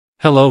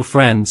Hello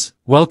friends,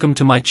 welcome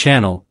to my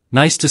channel,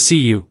 nice to see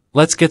you,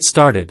 let's get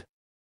started.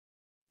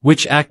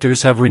 Which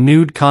actors have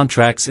renewed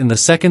contracts in the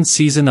second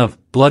season of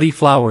Bloody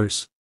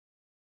Flowers?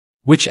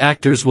 Which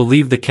actors will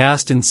leave the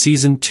cast in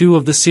season 2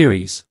 of the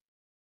series?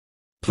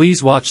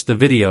 Please watch the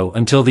video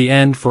until the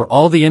end for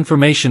all the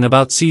information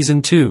about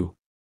season 2.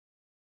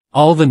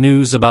 All the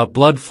news about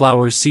Blood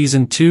Flowers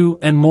season 2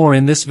 and more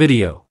in this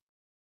video.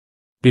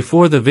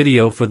 Before the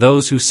video, for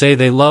those who say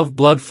they love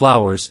Blood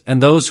Flowers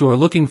and those who are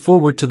looking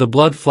forward to the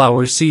Blood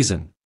Flowers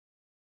season,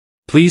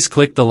 please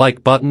click the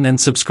like button and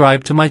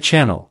subscribe to my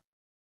channel.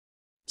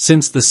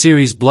 Since the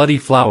series Bloody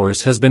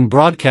Flowers has been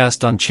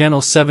broadcast on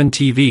Channel 7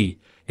 TV,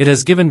 it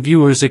has given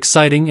viewers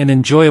exciting and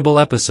enjoyable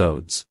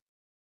episodes.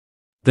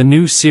 The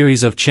new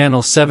series of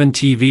Channel 7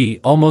 TV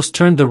almost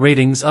turned the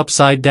ratings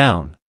upside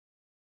down.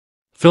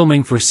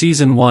 Filming for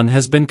season 1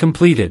 has been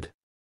completed.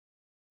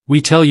 We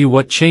tell you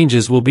what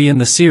changes will be in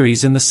the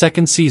series in the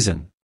second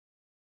season.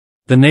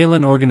 The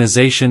Nalan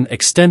organization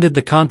extended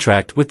the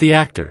contract with the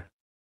actor.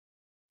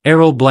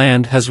 Errol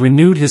Bland has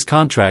renewed his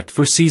contract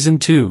for season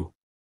 2.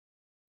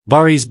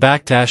 Baris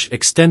Baktash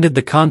extended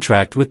the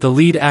contract with the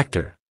lead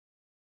actor.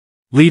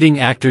 Leading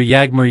actor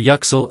Yagmur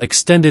Yüksel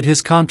extended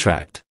his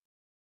contract.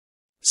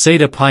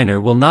 Seda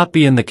Piner will not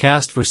be in the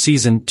cast for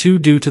season 2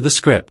 due to the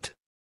script.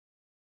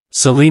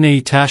 Selena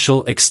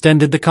Itashal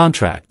extended the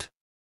contract.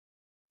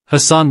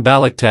 Hasan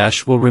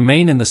Balaktash will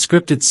remain in the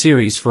scripted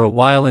series for a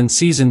while in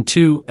season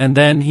 2 and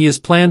then he is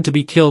planned to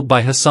be killed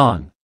by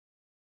Hasan.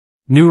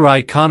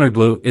 Nuray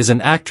Konarglu is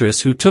an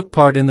actress who took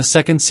part in the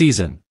second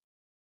season.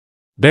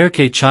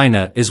 Berke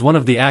China is one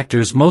of the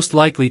actors most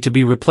likely to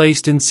be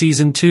replaced in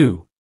season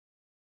 2.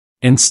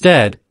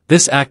 Instead,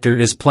 this actor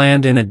is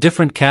planned in a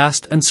different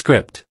cast and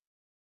script.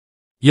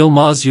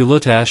 Yilmaz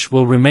Yulutash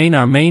will remain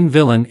our main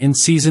villain in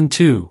season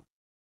 2.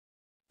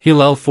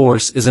 Hilal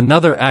Force is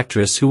another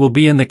actress who will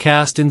be in the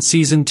cast in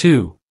season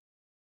 2.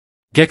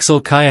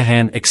 Göksel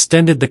Kayahan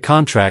extended the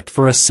contract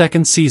for a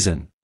second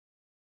season.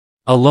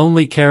 A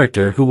lonely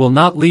character who will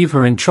not leave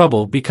her in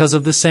trouble because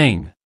of the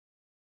same.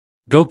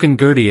 Gökhan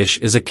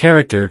Gürdiş is a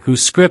character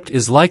whose script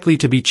is likely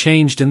to be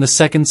changed in the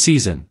second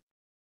season.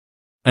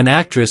 An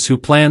actress who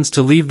plans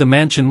to leave the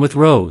mansion with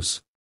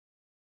Rose.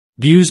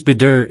 Güz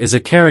Badur is a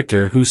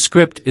character whose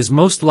script is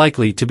most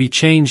likely to be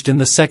changed in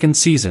the second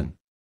season.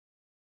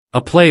 A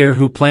player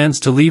who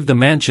plans to leave the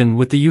mansion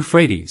with the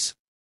Euphrates.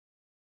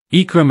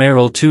 Ikram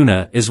Erol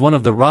Tuna is one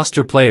of the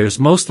roster players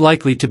most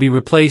likely to be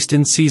replaced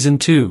in season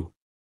 2.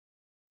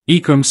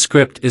 Ikram's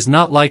script is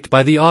not liked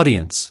by the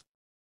audience.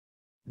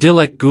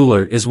 Dilek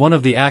Güler is one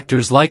of the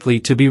actors likely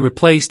to be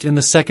replaced in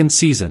the second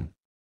season.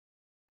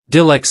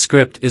 Dilek's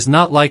script is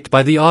not liked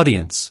by the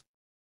audience.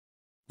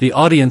 The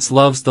audience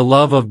loves the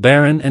love of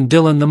Baran and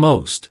Dilan the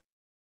most.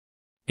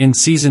 In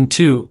season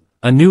 2,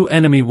 a new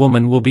enemy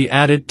woman will be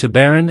added to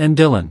Baran and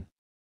Dilan.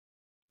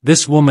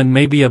 This woman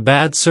may be a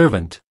bad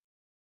servant.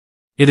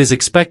 It is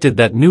expected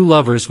that new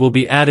lovers will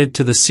be added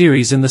to the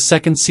series in the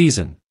second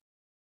season.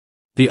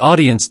 The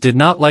audience did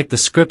not like the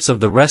scripts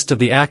of the rest of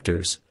the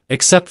actors,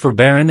 except for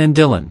Baran and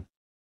Dilan.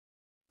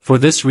 For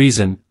this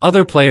reason,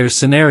 other players'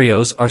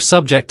 scenarios are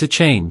subject to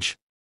change.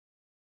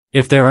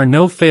 If there are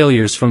no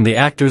failures from the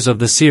actors of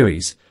the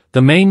series,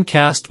 the main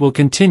cast will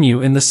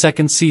continue in the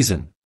second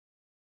season.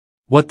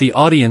 What the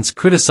audience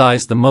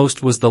criticized the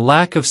most was the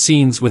lack of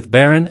scenes with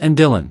Baran and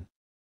Dilan.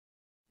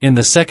 In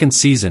the second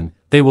season,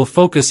 they will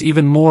focus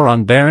even more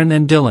on Baran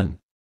and Dilan.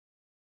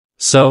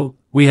 So,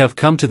 we have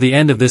come to the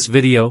end of this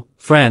video,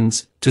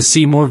 friends. To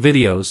see more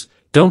videos,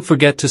 don't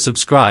forget to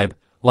subscribe,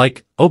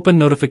 like, open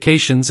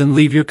notifications and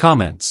leave your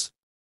comments.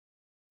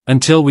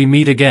 Until we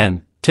meet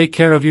again, take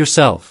care of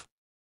yourself.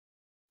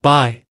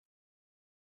 Bye.